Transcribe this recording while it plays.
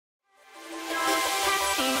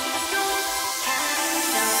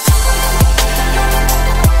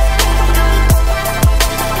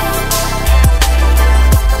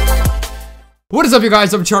What is up, you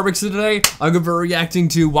guys? I'm Charmx, and today I'm going to be reacting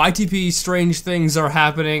to YTP Strange Things Are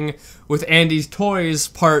Happening with Andy's Toys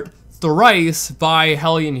Part Thrice by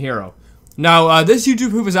Hellion Hero. Now, this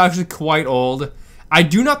YouTube poop is actually quite old. I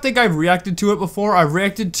do not think I've reacted to it before. I've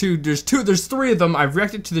reacted to, there's three of them. I've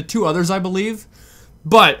reacted to the two others, I believe.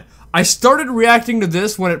 But I started reacting to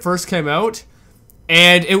this when it first came out,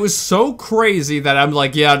 and it was so crazy that I'm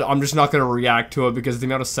like, yeah, I'm just not going to react to it because of the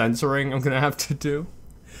amount of censoring I'm going to have to do.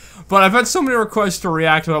 But I've had so many requests to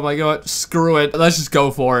react to it, I'm like, you know what, screw it, let's just go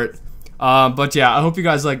for it. But yeah, I hope you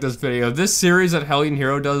guys like this video. This series that Hellion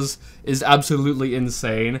Hero does is absolutely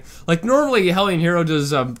insane. Like, normally Hellion Hero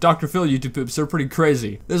does Dr. Phil YouTube poops, they're pretty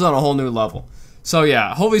crazy. This is on a whole new level. So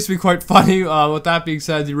yeah, hopefully this will be quite funny. With that being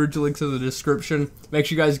said, the original link's in the description. Make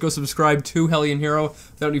sure you guys go subscribe to Hellion Hero.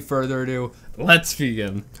 Without any further ado, let's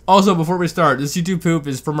begin. Also, before we start, this YouTube poop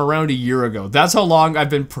is from around a year ago. That's how long I've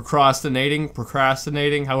been procrastinating,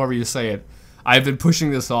 however you say it. I've been pushing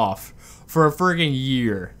this off for a friggin'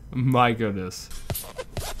 year. My goodness.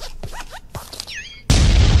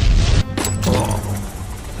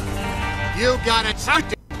 You got it,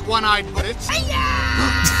 one-eyed put it.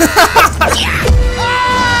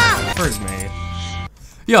 First me.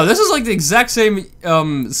 Yo, this is like the exact same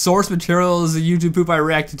source material as the YouTube poop I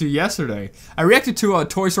reacted to yesterday. I reacted to a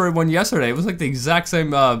Toy Story one yesterday. It was like the exact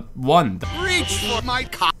same one. Reach for my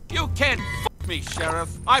cock. You can't f me,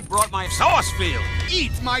 Sheriff. I brought my sauce field.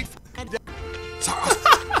 Eat my sauce.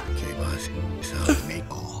 Okay, boss. So make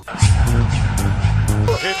all.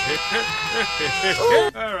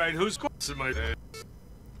 Alright, who's in my head?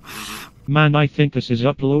 Man, I think this is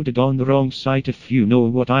uploaded on the wrong site, if you know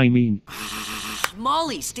what I mean.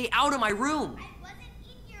 Molly, stay out of my room. I wasn't in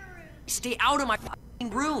your room. Stay out of my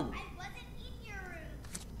f***ing room. I wasn't in your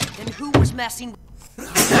room. Then who was messing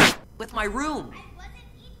with my room? I wasn't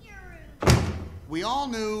in your room. We all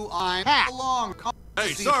knew I'm along.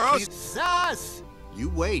 Hey, Soros! Sus! You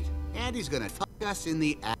wait. Andy's gonna fuck us in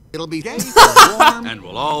the ass. It'll be safe, warm, And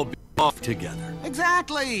we'll all be off together.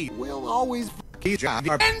 exactly. We'll always fuck each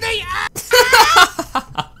other. And the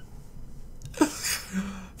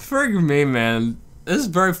Frig me, man. This is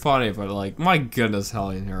very funny, but like, my goodness,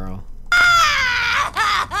 Hellion Hero.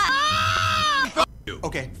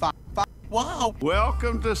 Okay, fine. Wow.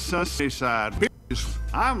 Welcome to Sunnyside.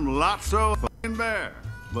 I'm Lotso fucking Bear,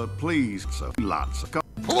 but please, so lots of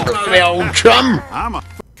old chum. I'ma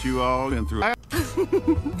fuck you all in through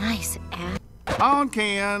Nice ass. on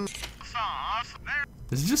can.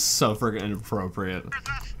 This is just so friggin' inappropriate.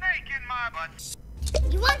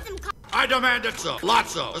 You want some coffee? I demand it so.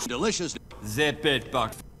 Lots of. It's delicious. Zip it,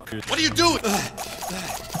 buck. What are you doing?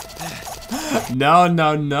 No,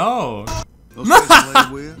 no, no. Okay,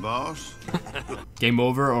 play with, boss. Game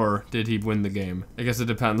over, or did he win the game? I guess it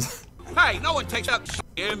depends. Hey, no one takes that shit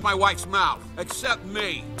in my wife's mouth. Except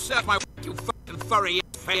me. Except my you fucking furry ass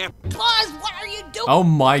fan. Buzz, what are you doing? Oh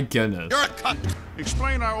my goodness. You're a cunt.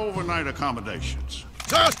 Explain our overnight accommodations.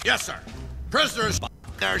 Sir? Yes, sir. Prisoners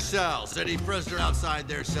their cells. City prisoner outside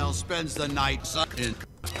their cell spends the night sucked in.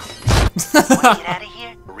 Get out of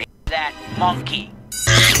here. Read that monkey.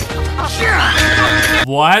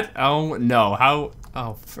 What? Oh no, how?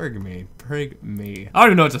 Oh, frig me. Prig me. I don't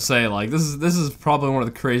even know what to say. Like, this is probably one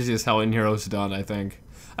of the craziest Hellion Heroes done, I think.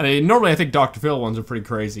 I mean, normally I think Dr. Phil ones are pretty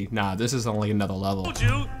crazy. Nah, this is only another level.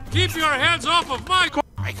 You keep your hands off of my.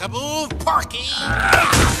 Make a move, Parky.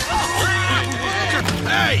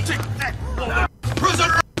 Hey!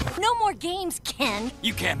 Prisoner! No more games, Ken.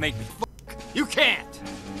 You can't make me fuck. You can't.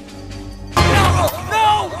 No!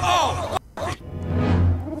 No! Oh!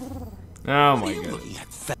 Oh my god.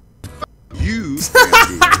 You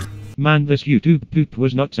Man, this YouTube poop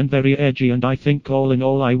was nuts and very edgy, and I think all in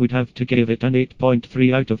all I would have to give it an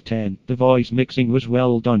 8.3 out of 10. The voice mixing was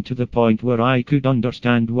well done to the point where I could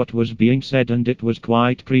understand what was being said, and it was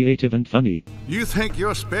quite creative and funny. You think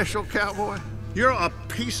you're special, cowboy? You're a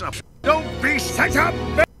piece of don't be such a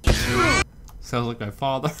Sounds like my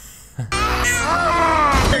father. So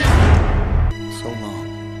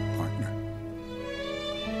long, partner.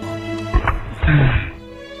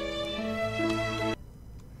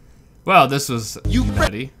 Well, this was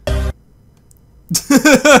ready.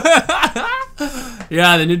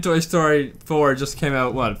 Yeah, the new Toy Story 4 just came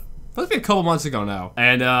out, what? Must be a couple months ago now.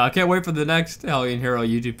 And I can't wait for the next Hellion Hero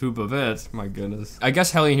YouTube poop of it. My goodness. I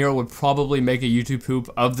guess Hellion Hero would probably make a YouTube poop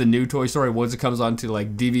of the new Toy Story once it comes onto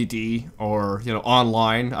like DVD or, you know,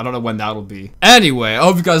 online. I don't know when that'll be. Anyway, I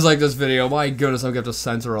hope you guys like this video. My goodness, I'm gonna have to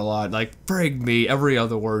censor a lot. Like, frig me, every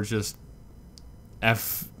other word just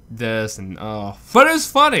F this and but it was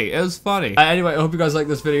funny. It was funny. Anyway, I hope you guys like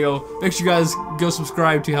this video. Make sure you guys go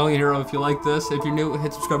subscribe to Hellion Hero if you like this. If you're new,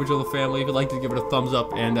 hit subscribe to the family. If you'd like to, give it a thumbs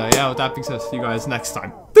up. And yeah, with that being said, see you guys next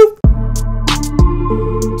time.